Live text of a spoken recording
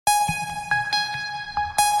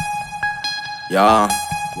Y'all,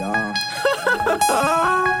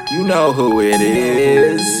 you know who it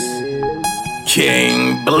is.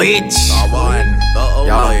 King Bleach.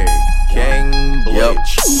 Y'all, King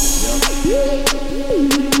Bleach.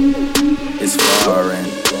 It's foreign.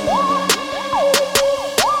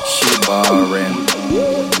 She barring.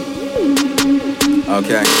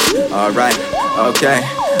 Okay, alright, okay,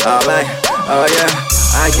 alright, oh yeah.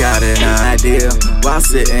 I got an idea while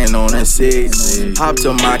sitting on a seat. Hopped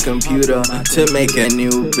on my computer to make a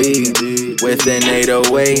new beat with an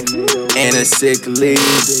 808 and a sick lead.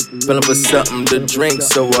 Feeling for something to drink,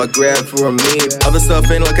 so I grabbed for a meat. Other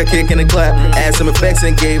stuff ain't like a kick and a clap. Add some effects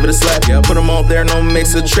and gave it a slap. Put them on there, no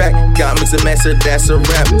mix a track. Got mix and master, that's a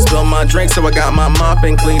rap. Spilled my drink, so I got my mop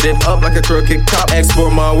and cleaned it up like a crooked cop.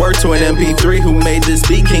 Export my work to an MP3. Who made this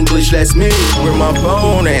beat? King Bleach, that's me. Where my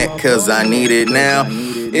phone at? Cause I need it now.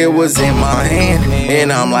 It was in my hand, and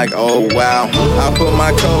I'm like, oh wow. I put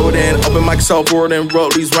my code in, open Microsoft Word, and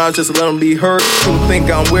wrote these rhymes just to let them be heard. Don't think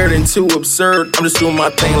I'm weird and too absurd. I'm just doing my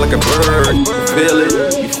thing like a bird. You feel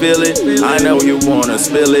it? You feel it? I know you wanna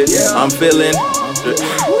spill it. I'm feeling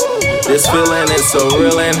this feeling is so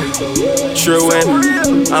real and true,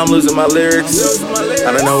 and I'm losing my lyrics.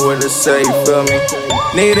 I don't know what to say, you feel me?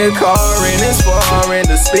 Need a car and it's foreign.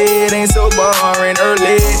 The speed ain't so boring.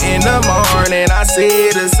 Early in the morning, I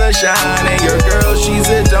see the sun shining. Your girl, she's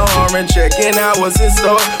adoring. Checking out what's in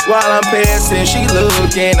store while I'm passing. She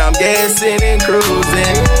looking, I'm guessing and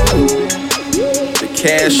cruising. The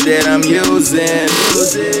cash that I'm using,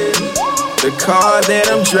 the car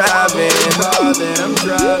that I'm driving,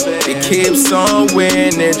 it keeps on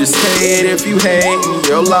winning. Just hate if you hate,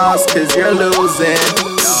 you're lost cause you're losing.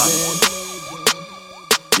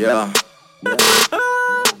 Yeah.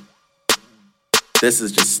 This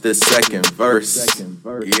is just the second verse.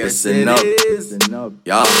 Yes, and up.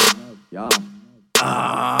 Y'all.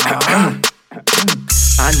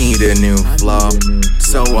 I need a new flow,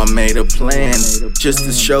 so I made a plan just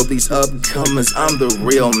to show these upcomers I'm the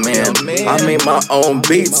real man. I made my own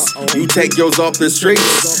beats, you take yours off the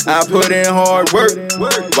streets. I put in hard work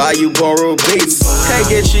while you borrow beats. Can't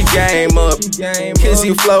get your game up, cause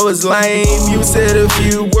your flow is lame. You said a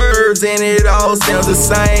few words and it all sounds the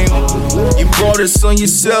same. You brought this on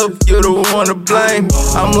yourself, you're the one to blame.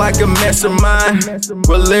 I'm like a mastermind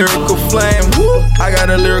with lyrical flame. I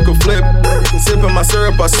got a lyrical flip, sipping my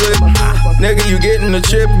syrup, I slip. Nigga, you getting the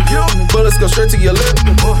chip. Bullets go straight to your lip.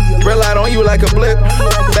 Red light on you like a blip.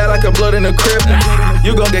 Bad like a blood in a crib.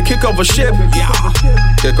 You gon' get kicked off a ship.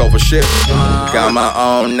 Kick off a ship. Got my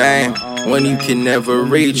own name. One you can never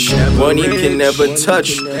reach, one you can never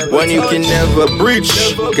touch, one you can never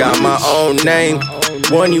breach. Got my own name,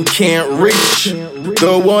 one you can't reach.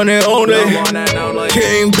 The one and only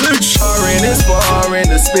King Bleach. It's foreign,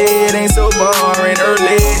 the speed ain't so boring.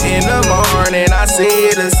 Early in the morning, I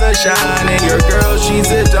see the sun shining. Your girl, she's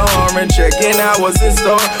adoring. Checking out what's in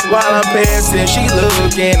store while I'm passing. She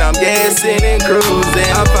looking, I'm guessing and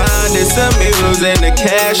cruising. I find this amusing. The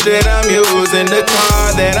cash that I'm using, the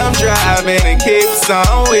car that I'm driving, it keeps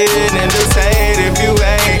on winning. Just hate if you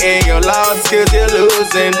ain't, and you're lost cause you're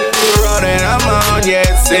losing. The road that I'm on, yeah,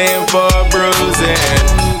 it's in for bruising.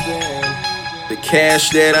 The cash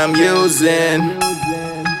that I'm using,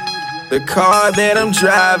 the car that I'm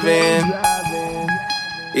driving,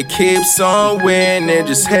 it keeps on winning.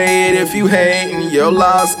 Just hate if you hate, and you're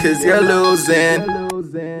lost cause you're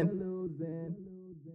losing.